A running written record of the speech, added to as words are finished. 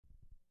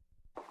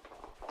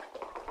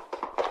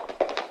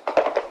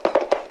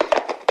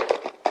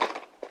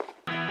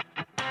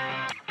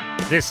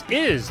This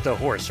is the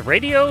Horse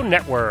Radio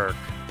Network.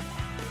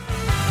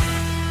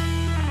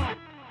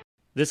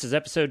 This is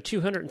episode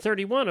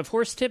 231 of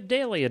Horse Tip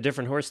Daily, a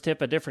different horse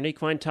tip, a different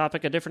equine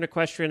topic, a different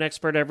equestrian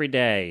expert every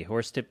day.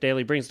 Horse Tip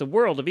Daily brings the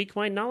world of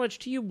equine knowledge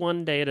to you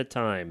one day at a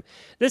time.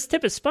 This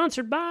tip is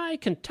sponsored by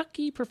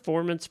Kentucky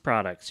Performance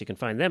Products. You can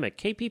find them at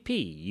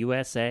kppusa.com.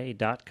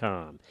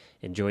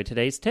 Enjoy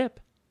today's tip.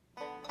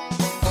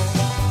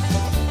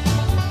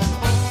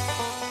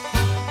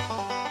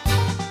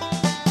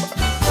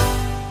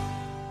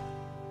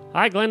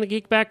 Hi, Glenn the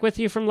Geek back with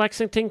you from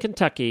Lexington,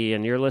 Kentucky,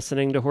 and you're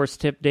listening to Horse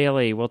Tip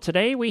Daily. Well,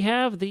 today we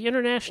have the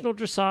international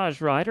dressage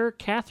rider,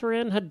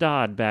 Catherine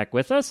Haddad, back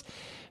with us.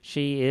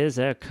 She is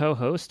a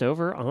co-host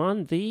over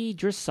on the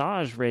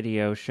Dressage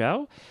Radio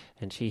Show,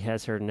 and she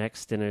has her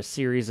next in a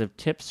series of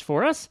tips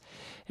for us.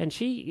 And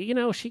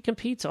she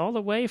competes all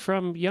the way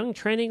from young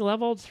training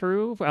level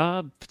through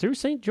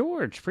St.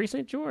 George,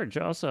 Pre-St. George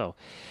also.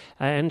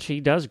 And she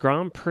does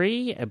Grand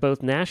Prix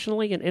both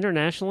nationally and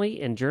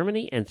internationally in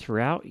Germany and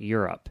throughout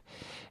Europe.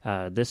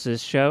 This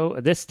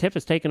tip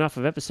is taken off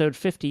of episode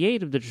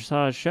 58 of the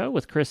Dressage Show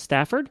with Chris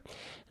Stafford.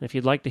 And if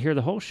you'd like to hear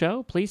the whole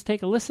show, please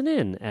take a listen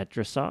in at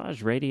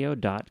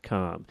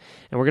dressageradio.com.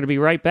 And we're going to be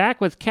right back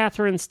with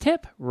Catherine's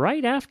tip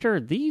right after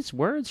these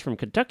words from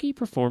Kentucky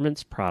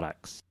Performance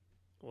Products.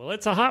 Well,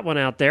 it's a hot one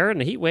out there, and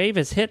the heat wave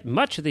has hit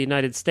much of the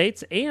United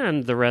States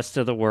and the rest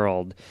of the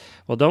world.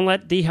 Well, don't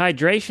let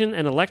dehydration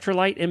and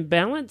electrolyte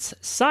imbalance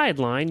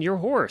sideline your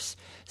horse.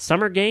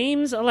 Summer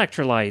Games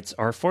electrolytes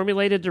are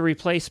formulated to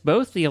replace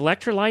both the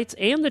electrolytes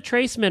and the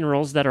trace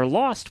minerals that are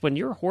lost when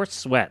your horse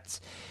sweats.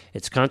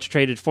 Its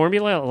concentrated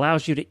formula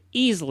allows you to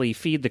easily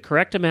feed the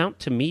correct amount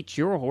to meet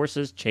your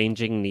horse's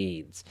changing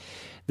needs.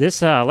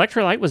 This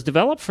electrolyte was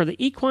developed for the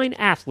equine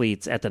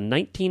athletes at the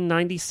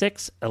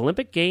 1996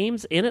 Olympic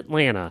Games in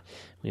Atlanta.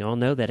 We all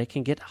know that it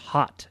can get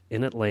hot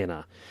in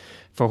Atlanta.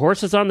 For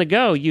horses on the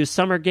go, use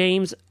Summer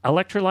Games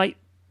Electrolyte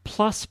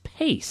Plus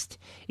Paste.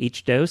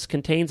 Each dose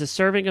contains a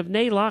serving of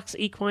Nalox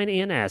equine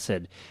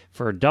antacid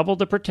for double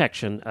the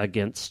protection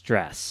against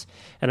stress.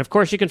 And of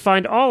course, you can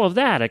find all of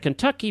that at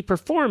Kentucky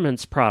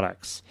Performance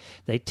Products.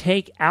 They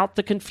take out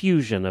the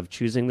confusion of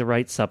choosing the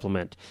right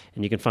supplement,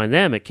 and you can find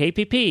them at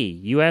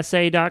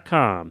kppusa.com.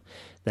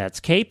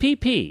 That's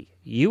kppusa.com.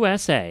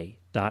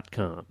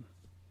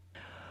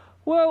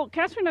 Well,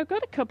 Catherine, I've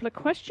got a couple of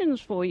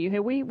questions for you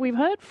here. We've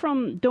heard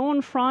from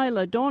Dawn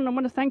Freiler. Dawn, I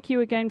want to thank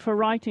you again for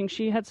writing.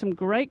 She had some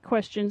great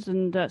questions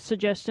and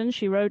suggestions.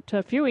 She wrote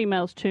a few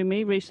emails to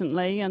me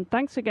recently, and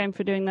thanks again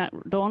for doing that,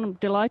 Dawn. I'm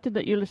delighted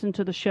that you listened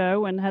to the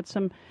show and had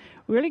some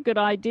really good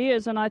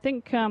ideas, and I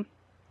think a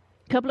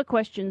couple of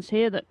questions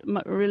here that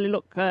really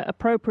look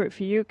appropriate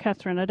for you,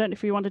 Catherine. I don't know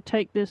if you want to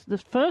take this. The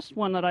first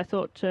one that I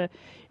thought,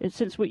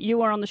 since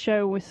you are on the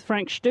show with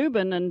Frank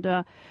Steuben,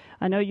 and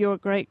I know you're a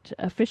great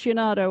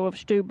aficionado of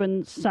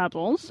Steuben's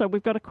saddles, so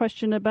we've got a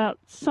question about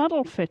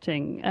saddle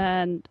fitting.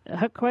 And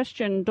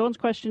Dawn's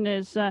question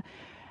is,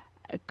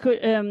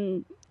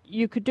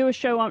 you could do a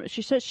show on,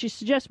 she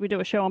suggests we do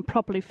a show on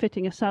properly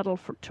fitting a saddle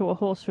to a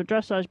horse for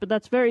dressage, but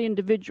that's very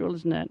individual,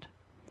 isn't it?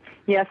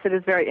 Yes, it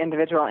is very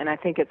individual, and I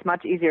think it's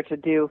much easier to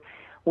do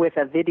with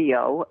a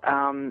video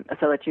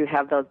so that you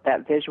have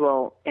that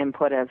visual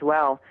input as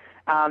well.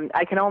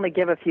 I can only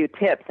give a few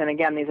tips, and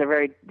again, these are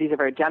very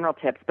general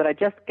tips. But I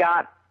just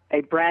got a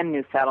brand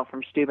new saddle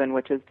from Steuben,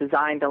 which is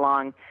designed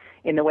along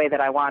in the way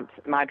that I want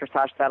my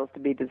dressage saddles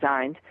to be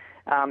designed.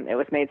 It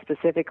was made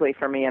specifically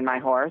for me and my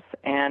horse.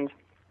 And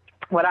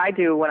what I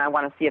do when I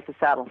want to see if the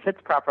saddle fits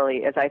properly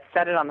is I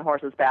set it on the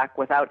horse's back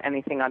without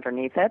anything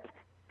underneath it.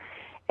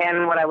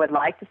 And what I would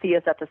like to see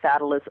is that the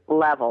saddle is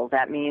level.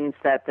 That means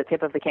that the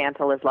tip of the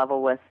cantle is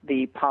level with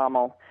the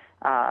pommel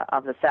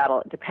of the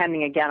saddle,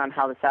 depending again on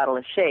how the saddle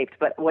is shaped.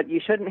 But what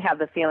you shouldn't have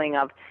the feeling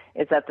of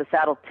is that the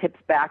saddle tips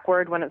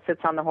backward when it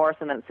sits on the horse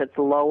and then it sits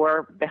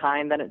lower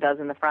behind than it does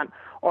in the front,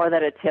 or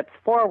that it tips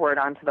forward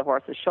onto the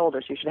horse's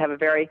shoulders. You should have a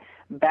very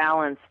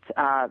balanced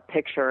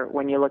picture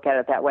when you look at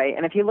it that way.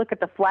 And if you look at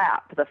the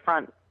flap, the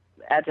front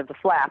edge of the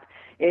flap,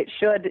 it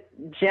should,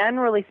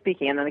 generally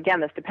speaking, and then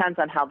again, this depends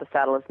on how the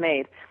saddle is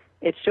made,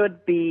 it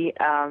should be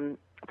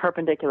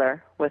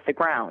perpendicular with the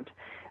ground.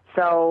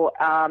 So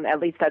at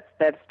least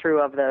that's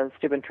true of the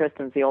Steuben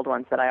Tristans, the old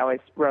ones that I always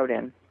rode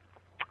in.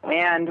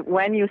 And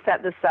when you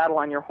set this saddle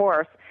on your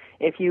horse,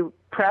 if you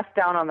press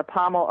down on the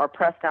pommel or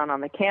press down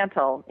on the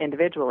cantle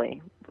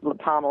individually,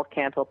 pommel,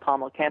 cantle,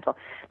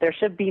 there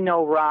should be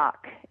no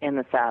rock in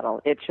the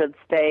saddle. It should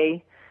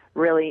stay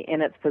really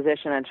in its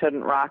position and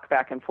shouldn't rock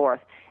back and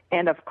forth.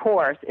 And, of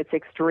course, it's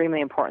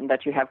extremely important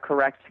that you have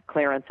correct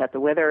clearance at the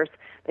withers,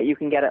 that you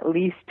can get at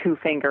least 2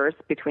 fingers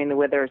between the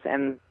withers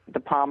and the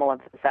pommel of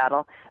the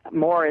saddle.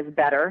 More is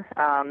better,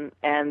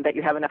 and that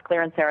you have enough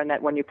clearance there, and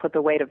that when you put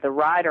the weight of the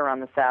rider on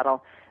the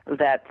saddle,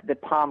 that the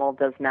pommel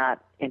does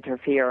not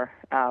interfere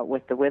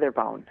with the wither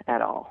bone at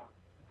all.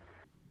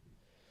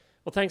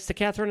 Well, thanks to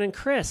Catherine and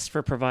Chris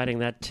for providing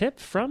that tip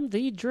from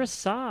the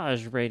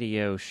Dressage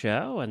Radio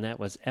Show, and that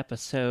was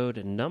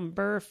episode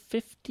number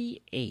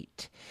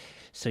 58.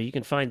 So you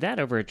can find that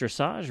over at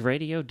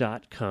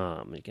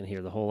dressageradio.com. You can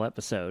hear the whole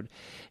episode.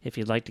 If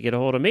you'd like to get a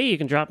hold of me, you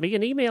can drop me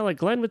an email at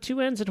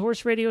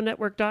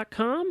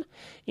glenn@horseradionetwork.com.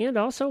 And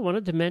also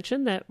wanted to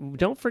mention that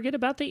don't forget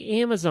about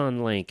the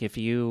Amazon link. If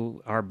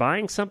you are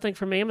buying something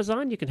from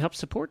Amazon, you can help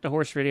support the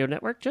Horse Radio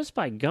Network just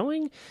by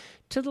going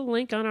to the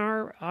link on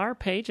our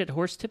page at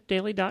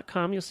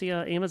horsetipdaily.com. You'll see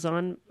an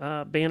Amazon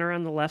banner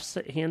on the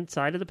left-hand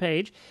side of the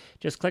page.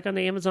 Just click on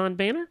the Amazon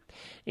banner,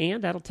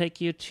 and that'll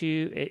take you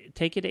to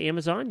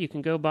Amazon. You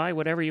can go buy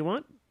whatever you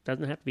want.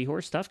 Doesn't have to be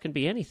horse stuff, can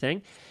be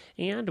anything.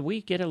 And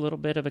we get a little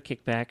bit of a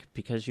kickback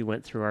because you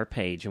went through our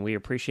page, and we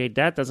appreciate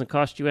that. Doesn't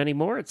cost you any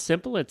more. It's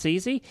simple, it's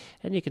easy,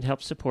 and you can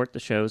help support the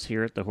shows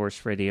here at the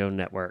Horse Radio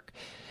Network.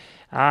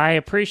 I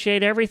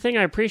appreciate everything.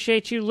 I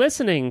appreciate you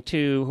listening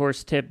to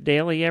Horse Tip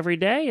Daily every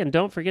day. And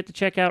don't forget to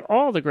check out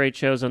all the great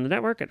shows on the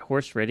network at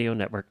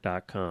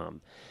horseradionetwork.com.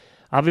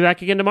 I'll be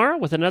back again tomorrow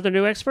with another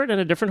new expert and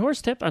a different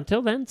horse tip.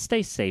 Until then,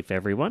 stay safe,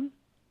 everyone.